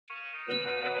This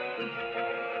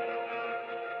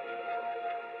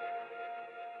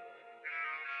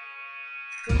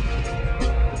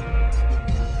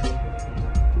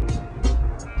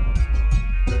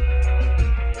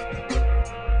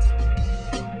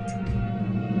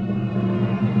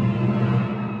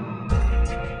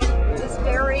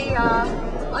very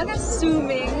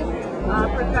unassuming,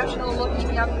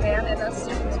 professional-looking young man in a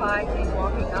suit and tie came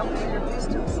walking up and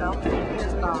introduced himself.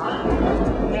 Here's Bob,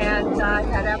 and I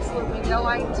had absolutely no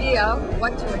idea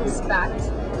what to expect,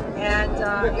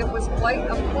 and it was quite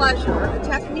a pleasure. The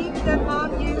technique that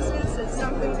Bob uses is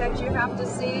something that you have to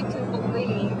see to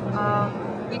believe.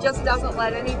 He just doesn't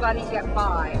let anybody get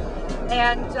by,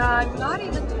 and I'm not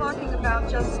even talking about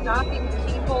just stopping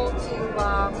people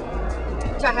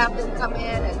to have them come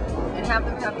in and have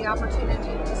them have the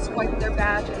opportunity to swipe their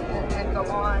badge and go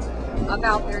on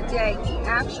about their day. He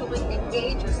actually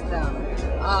engages them.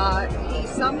 He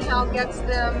somehow gets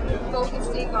them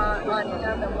focusing on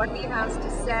him and what he has to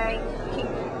say. He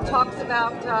talks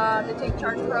about the Take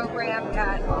Charge program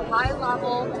at a high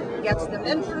level, gets them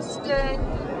interested,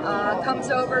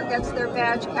 comes over, gets their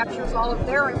badge, captures all of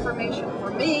their information for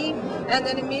me, and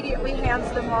then immediately hands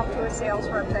them off to a sales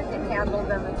rep that can handle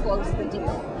them and close the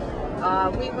deal.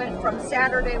 We went from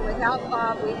Saturday without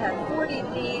Bob, we had 40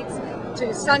 leads,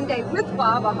 to Sunday with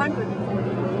Bob, 140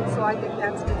 leads, so I think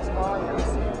that speaks volumes.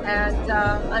 And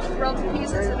I'm thrilled to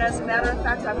pieces, and as a matter of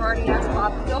fact, I've already asked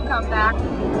Bob if he'll come back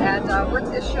and work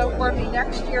this show for me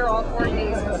next year, all 4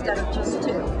 days instead of just 2.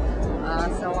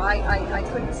 So I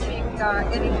couldn't speak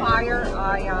any higher.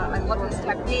 I love this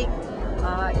technique.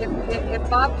 If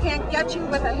Bob can't get you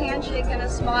with a handshake and a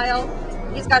smile,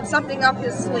 he's got something up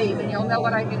his sleeve, and you'll know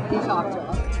what I mean when you talk to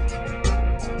him.